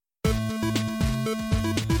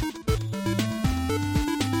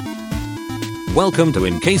Welcome to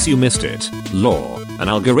In Case You Missed It, Law, an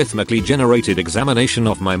algorithmically generated examination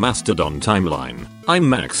of my Mastodon timeline. I'm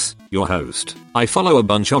Max, your host. I follow a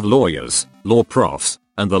bunch of lawyers, law profs,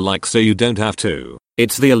 and the like so you don't have to.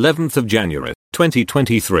 It's the 11th of January,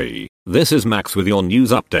 2023. This is Max with your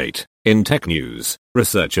news update. In tech news,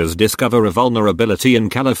 researchers discover a vulnerability in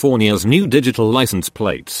California's new digital license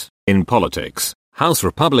plates. In politics, House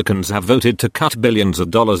Republicans have voted to cut billions of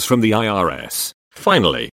dollars from the IRS.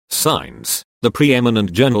 Finally, Science, the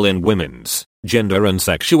preeminent journal in women's, gender and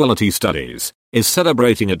sexuality studies, is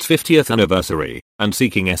celebrating its 50th anniversary and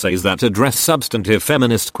seeking essays that address substantive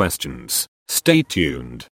feminist questions. Stay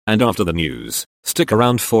tuned, and after the news, stick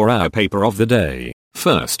around for our paper of the day.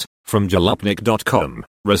 First, from jalopnik.com,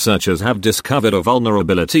 researchers have discovered a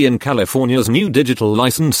vulnerability in California's new digital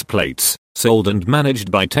license plates, sold and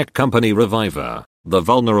managed by tech company Reviver. The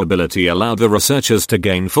vulnerability allowed the researchers to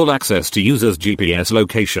gain full access to users' GPS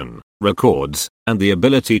location, records, and the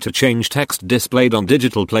ability to change text displayed on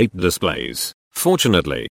digital plate displays.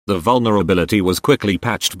 Fortunately, the vulnerability was quickly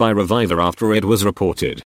patched by Reviver after it was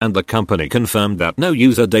reported, and the company confirmed that no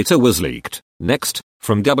user data was leaked. Next,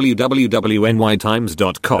 from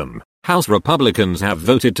www.nytimes.com, House Republicans have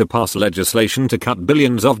voted to pass legislation to cut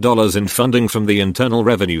billions of dollars in funding from the Internal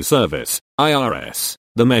Revenue Service, IRS.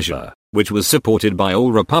 The measure, which was supported by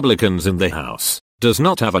all Republicans in the House, does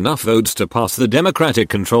not have enough votes to pass the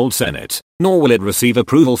Democratic-controlled Senate, nor will it receive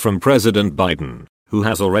approval from President Biden, who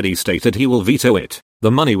has already stated he will veto it.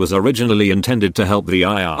 The money was originally intended to help the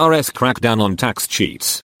IRS crack down on tax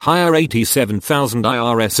cheats, hire 87,000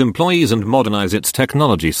 IRS employees and modernize its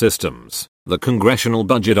technology systems. The Congressional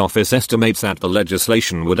Budget Office estimates that the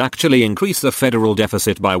legislation would actually increase the federal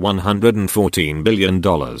deficit by $114 billion.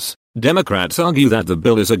 Democrats argue that the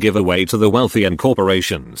bill is a giveaway to the wealthy and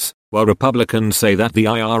corporations, while Republicans say that the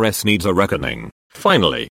IRS needs a reckoning.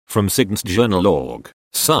 Finally, from ScienceJournal.org,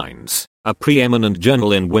 Science, a preeminent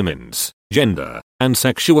journal in women's, gender, and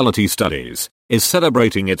sexuality studies, is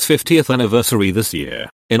celebrating its 50th anniversary this year.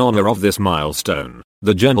 In honor of this milestone,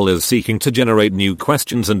 the journal is seeking to generate new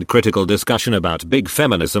questions and critical discussion about big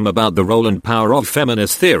feminism, about the role and power of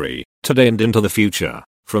feminist theory, today and into the future.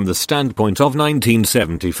 From the standpoint of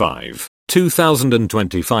 1975,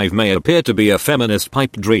 2025 may appear to be a feminist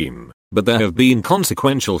pipe dream, but there have been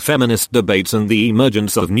consequential feminist debates and the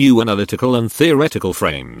emergence of new analytical and theoretical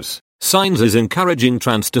frames. Science is encouraging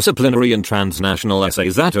transdisciplinary and transnational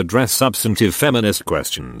essays that address substantive feminist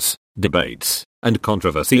questions, debates, and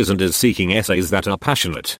controversies, and is seeking essays that are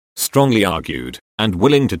passionate, strongly argued, and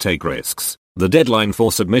willing to take risks. The deadline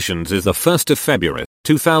for submissions is the 1st of February,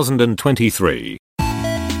 2023.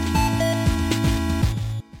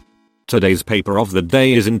 Today's paper of the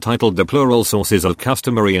day is entitled The Plural Sources of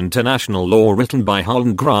Customary International Law, written by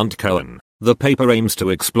Holland Grant Cohen. The paper aims to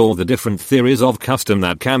explore the different theories of custom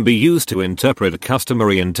that can be used to interpret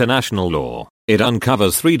customary international law. It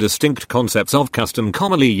uncovers three distinct concepts of custom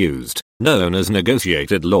commonly used, known as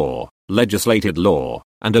negotiated law, legislated law,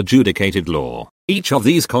 and adjudicated law. Each of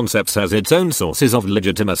these concepts has its own sources of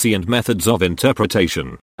legitimacy and methods of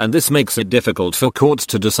interpretation, and this makes it difficult for courts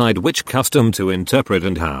to decide which custom to interpret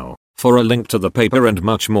and how. For a link to the paper and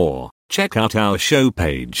much more, check out our show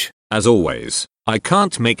page. As always, I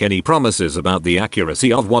can't make any promises about the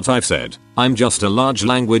accuracy of what I've said. I'm just a large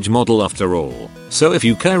language model after all. So if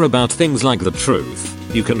you care about things like the truth,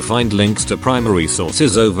 you can find links to primary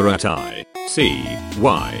sources over at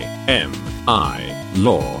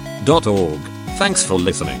icymilaw.org. Thanks for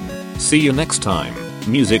listening. See you next time.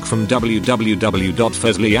 Music from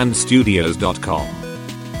www.fesleyandstudios.com.